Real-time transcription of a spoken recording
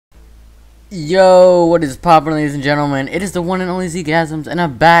Yo, what is poppin', ladies and gentlemen? It is the one and only zGasmz, and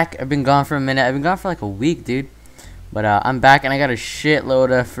I'm back. I've been gone for a minute. I've been gone for like a week, dude. But I'm back, and I got a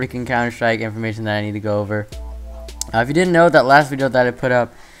shitload of freaking Counter-Strike information that I need to go over. If you didn't know, that last video that I put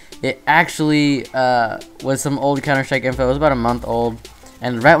up, it actually was some old Counter-Strike info. It was about a month old.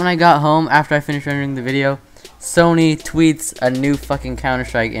 And right when I got home, after I finished rendering the video, Sony tweets a new fucking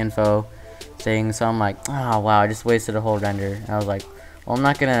Counter-Strike info thing. So I'm like, oh wow, I just wasted a whole render. And I was like, well, I'm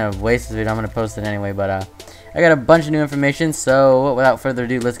not gonna waste this video, I'm gonna post it anyway, but I got a bunch of new information, so without further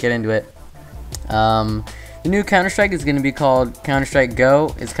ado, let's get into it. The new Counter-Strike is gonna be called Counter-Strike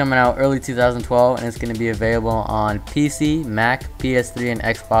Go. It's coming out early 2012, and it's gonna be available on PC, Mac, PS3, and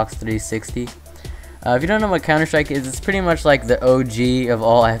Xbox 360. If you don't know what Counter-Strike is, it's pretty much like the OG of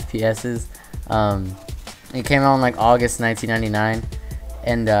all FPSs. It came out in like August 1999,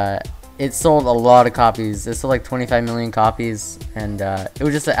 and it sold a lot of copies. It sold like 25 million copies, and it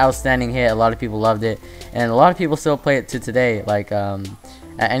was just an outstanding hit. A lot of people loved it, and a lot of people still play it to today. Like at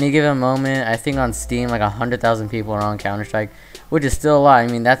any given moment, I think on Steam, like 100,000 people are on Counter-Strike, which is still a lot. I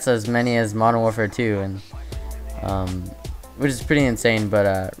mean, that's as many as Modern Warfare 2, and which is pretty insane.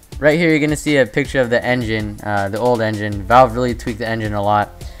 But right here, you're gonna see a picture of the engine, the old engine. Valve really tweaked the engine a lot.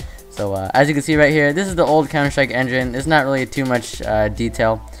 So as you can see right here, this is the old Counter-Strike engine. There's not really too much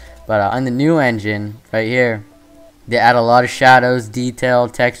detail. But on the new engine, right here, they add a lot of shadows, detail,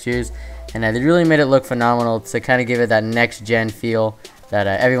 textures, and they really made it look phenomenal to kind of give it that next-gen feel that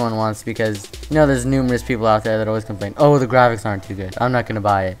everyone wants, because, you know, there's numerous people out there that always complain, oh, the graphics aren't too good, I'm not going to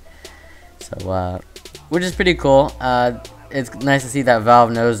buy it. So, which is pretty cool. It's nice to see that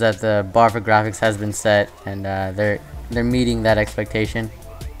Valve knows that the bar for graphics has been set, and they're meeting that expectation.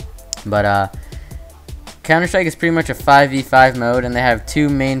 But, Counter-Strike is pretty much a 5v5 mode, and they have two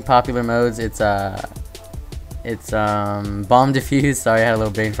main popular modes. It's bomb defuse. Sorry, I had a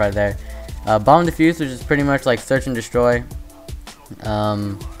little brain fart there. Bomb defuse, which is pretty much like search and destroy.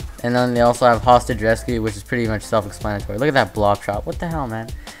 And then they also have hostage rescue, which is pretty much self-explanatory. Look at that block shot. What the hell, man?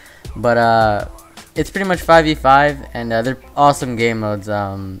 But it's pretty much 5v5, and they're awesome game modes.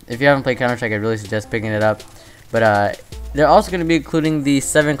 If you haven't played Counter-Strike, I really suggest picking it up. But they're also going to be including the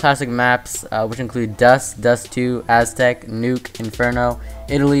 7 classic maps, which include Dust, Dust 2, Aztec, Nuke, Inferno,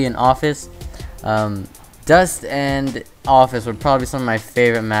 Italy, and Office. Dust and Office would probably be some of my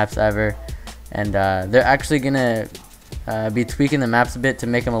favorite maps ever, and they're actually going to be tweaking the maps a bit to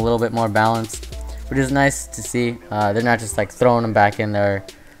make them a little bit more balanced, which is nice to see. They're not just like throwing them back in there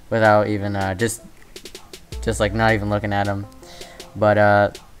without even just like not even looking at them.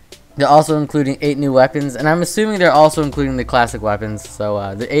 But they're also including 8 new weapons, and I'm assuming they're also including the classic weapons.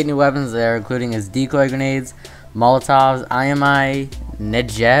 So the 8 new weapons they're including is Decoy grenades, Molotovs, IMI,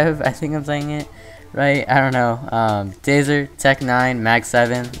 Negev, I think I'm saying it right, I don't know, Taser, Tech 9, Mag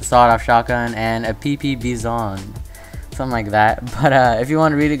 7, sawed-off shotgun, and a PP Bison, something like that. But if you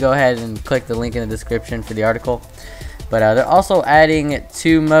want to read it, go ahead and click the link in the description for the article. But they're also adding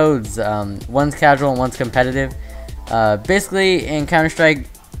 2 modes, one's casual and one's competitive. Basically, in Counter-Strike,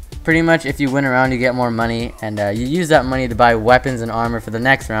 pretty much if you win a round, you get more money, and you use that money to buy weapons and armor for the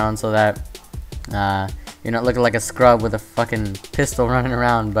next round, so that you're not looking like a scrub with a fucking pistol running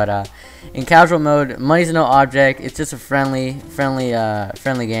around. But in casual mode, money's no object. It's just a friendly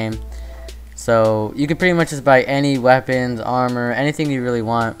game. So you can pretty much just buy any weapons, armor, anything you really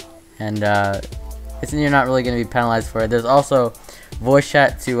want, and you're not really going to be penalized for it. There's also voice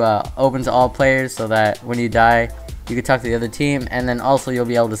chat to open to all players, so that when you die, you can talk to the other team, and then also you'll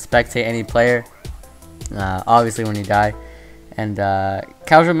be able to spectate any player, obviously when you die. And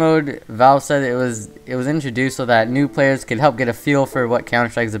casual mode, Valve said it was introduced so that new players could help get a feel for what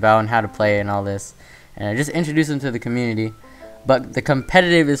Counter-Strike is about and how to play and all this, and just introduce them to the community. But the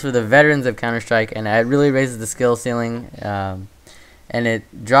competitive is for the veterans of Counter-Strike, and it really raises the skill ceiling, and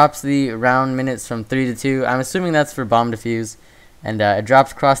it drops the round minutes from 3 to 2. I'm assuming that's for bomb defuse. And it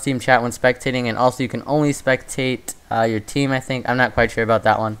drops cross-team chat when spectating, and also you can only spectate your team, I think. I'm not quite sure about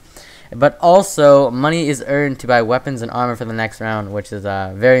that one. But also, money is earned to buy weapons and armor for the next round, which is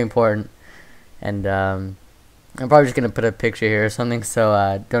very important. And I'm probably just going to put a picture here or something,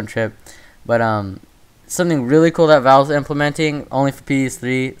 so don't trip. But something really cool that Valve's implementing, only for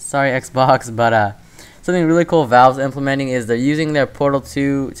PS3, sorry Xbox, but something really cool Valve's implementing is they're using their Portal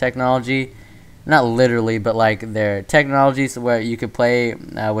 2 technology. Not literally, but like their technologies where you could play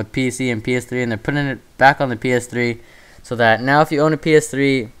with PC and PS3, and they're putting it back on the PS3, so that now if you own a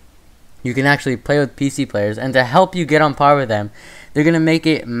PS3, you can actually play with PC players. And to help you get on par with them, they're going to make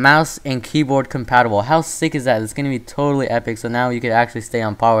it mouse and keyboard compatible. How sick is that? It's going to be totally epic, so now you could actually stay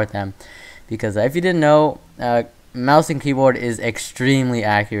on par with them. Because if you didn't know, mouse and keyboard is extremely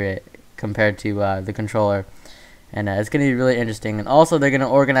accurate compared to the controller. And it's going to be really interesting. And also, they're going to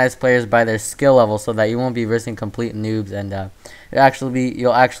organize players by their skill level so that you won't be versing complete noobs. And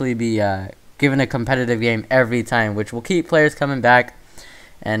you'll actually be given a competitive game every time, which will keep players coming back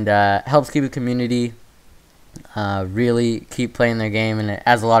and helps keep the community really keep playing their game. And it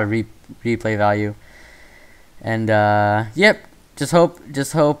adds a lot of replay value. And yep, just hope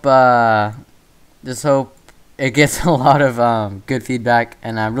it gets a lot of good feedback.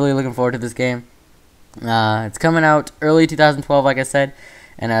 And I'm really looking forward to this game. It's coming out early 2012, like I said.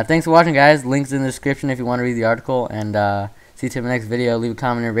 And thanks for watching, guys. Links in the description if you want to read the article. And see you to the next video. Leave a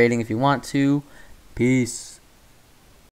comment and rating if you want to. Peace.